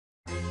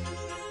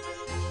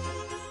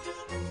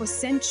For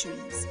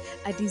centuries,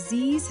 a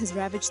disease has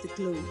ravaged the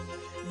globe,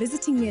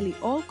 visiting nearly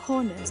all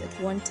corners at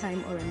one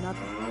time or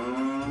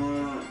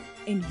another.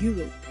 In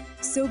Europe,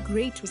 so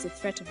great was the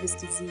threat of this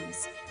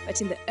disease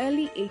that in the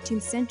early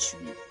 18th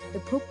century, the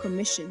Pope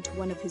commissioned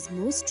one of his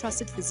most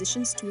trusted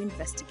physicians to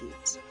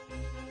investigate.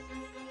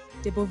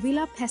 De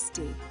Bovilla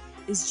Peste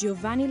is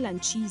Giovanni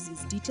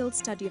Lancizi's detailed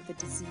study of the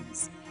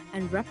disease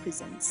and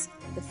represents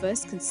the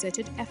first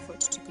concerted effort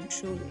to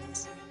control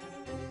it.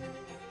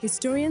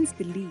 Historians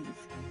believe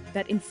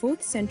that in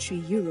 4th century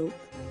Europe,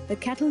 the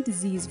cattle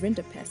disease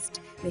rinderpest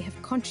may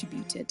have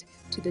contributed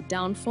to the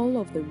downfall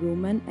of the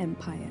Roman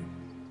Empire.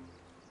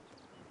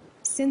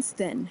 Since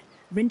then,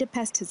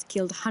 rinderpest has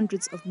killed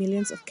hundreds of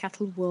millions of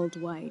cattle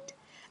worldwide.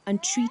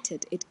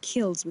 Untreated, it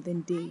kills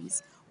within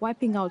days,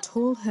 wiping out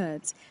whole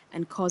herds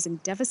and causing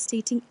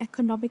devastating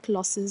economic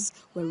losses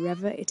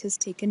wherever it has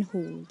taken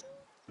hold.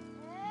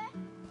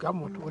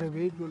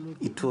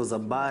 It was a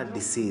bad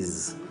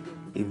disease.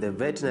 If the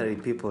veterinary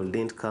people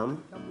didn't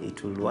come,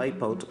 it would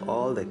wipe out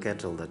all the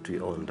cattle that we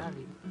owned.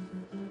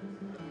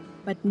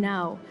 But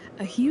now,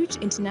 a huge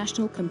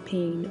international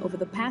campaign over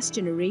the past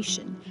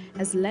generation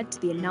has led to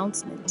the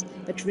announcement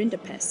that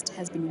rinderpest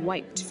has been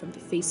wiped from the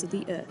face of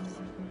the earth.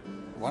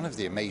 One of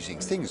the amazing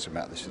things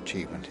about this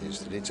achievement is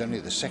that it's only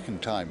the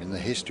second time in the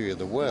history of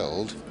the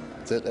world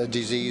that a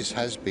disease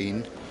has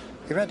been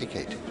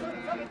eradicated.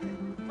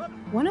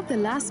 One of the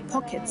last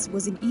pockets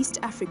was in East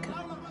Africa,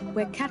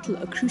 where cattle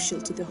are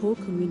crucial to the whole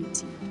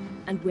community,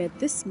 and where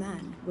this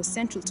man was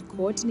central to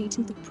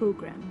coordinating the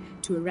program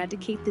to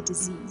eradicate the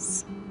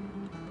disease.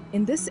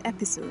 In this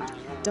episode,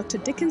 Dr.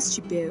 Dickens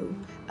Chibeu,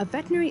 a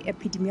veterinary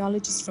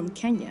epidemiologist from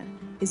Kenya,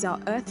 is our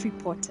Earth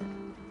reporter.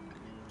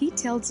 He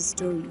tells a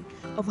story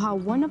of how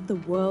one of the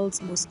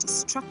world's most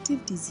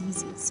destructive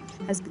diseases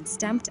has been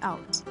stamped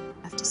out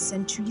after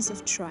centuries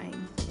of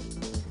trying.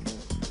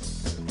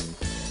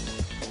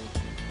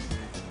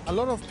 A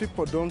lot of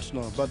people don't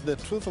know, but the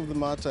truth of the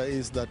matter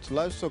is that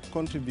livestock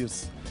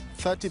contributes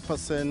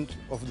 30%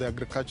 of the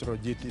agricultural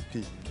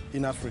GDP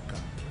in Africa.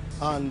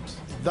 And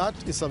that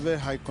is a very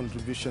high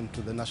contribution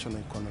to the national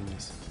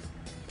economies.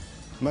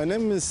 My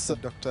name is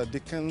Dr.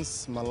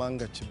 Dickens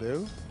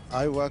Chibeu.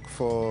 I work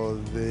for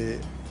the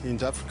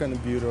Inter-African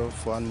Bureau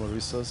for Animal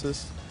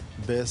Resources,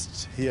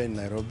 based here in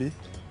Nairobi.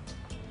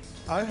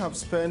 I have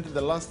spent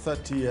the last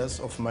 30 years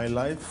of my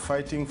life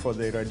fighting for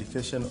the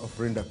eradication of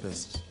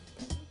rinderpest.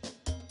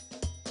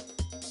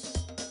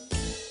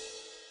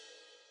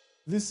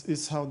 This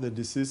is how the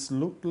disease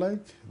looked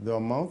like. There are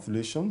mouth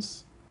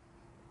lesions,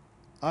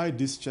 eye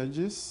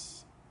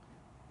discharges,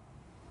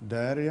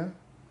 diarrhea,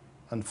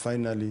 and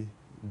finally,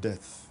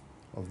 death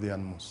of the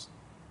animals.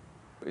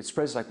 It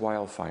spreads like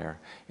wildfire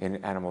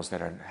in animals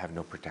that have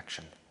no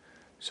protection.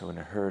 So in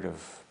a herd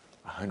of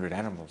 100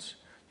 animals,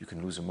 you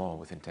can lose them all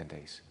within 10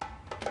 days.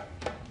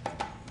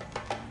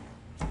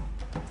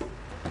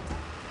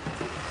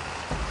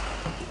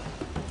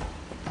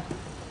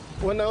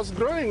 When I was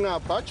growing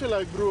up, actually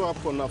I grew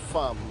up on a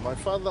farm. My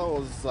father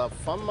was a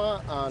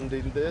farmer, and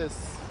in the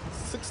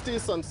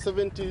 60s and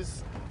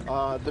 70s,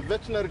 the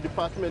veterinary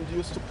department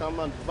used to come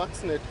and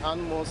vaccinate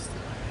animals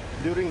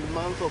during the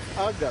month of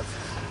August.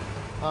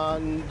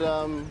 And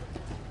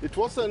it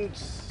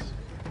wasn't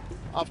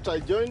after I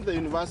joined the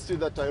university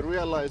that I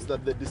realized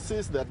that the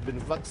disease they had been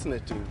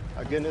vaccinating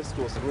against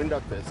was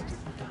rinderpest.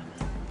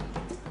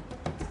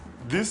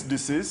 This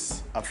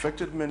disease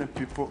affected many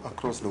people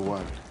across the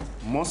world,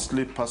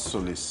 mostly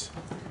pastoralists,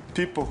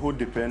 people who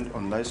depend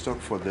on livestock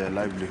for their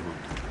livelihood.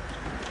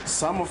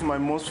 Some of my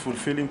most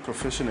fulfilling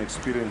professional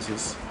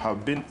experiences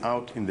have been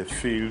out in the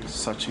field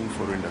searching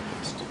for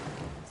rinderpest.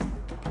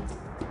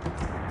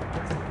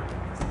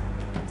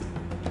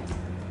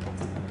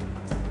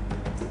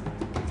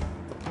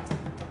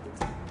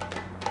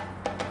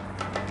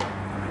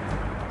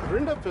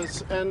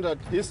 Rinderpest entered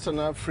Eastern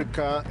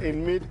Africa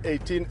in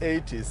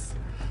mid-1880s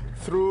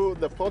through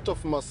the port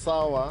of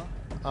Massawa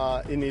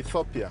in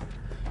Ethiopia.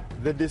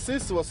 The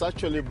disease was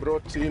actually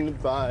brought in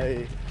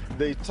by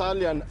the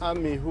Italian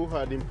army, who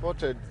had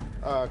imported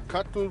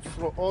cattle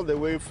all the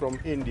way from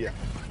India.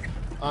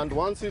 And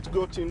once it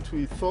got into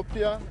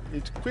Ethiopia,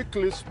 it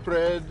quickly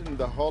spread in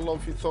the whole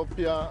of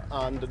Ethiopia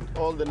and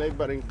all the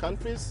neighboring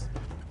countries.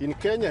 In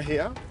Kenya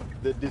here,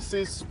 the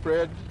disease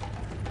spread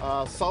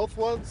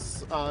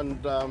southwards and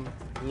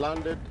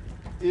landed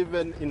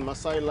even in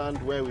Maasai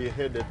land, where we're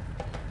headed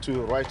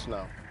to right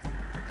now.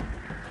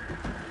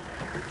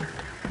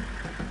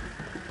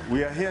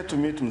 We are here to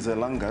meet Mzee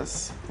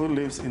Langas, who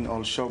lives in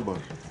Olshobor,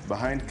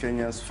 behind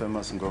Kenya's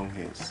famous Ngong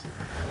Hills.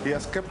 He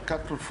has kept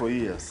cattle for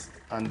years,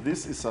 and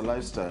this is a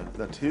lifestyle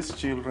that his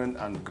children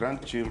and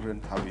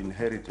grandchildren have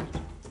inherited.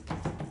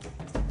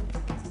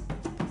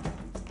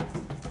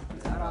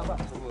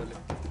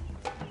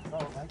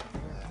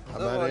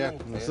 Habari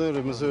yako?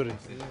 Mzuri, mzuri.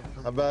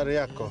 Habari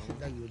yako?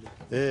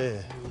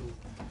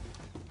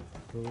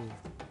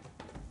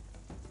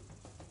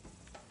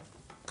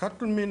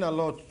 Cattle mean a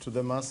lot to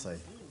the Maasai,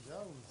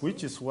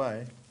 which is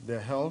why their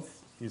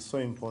health is so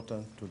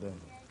important to them.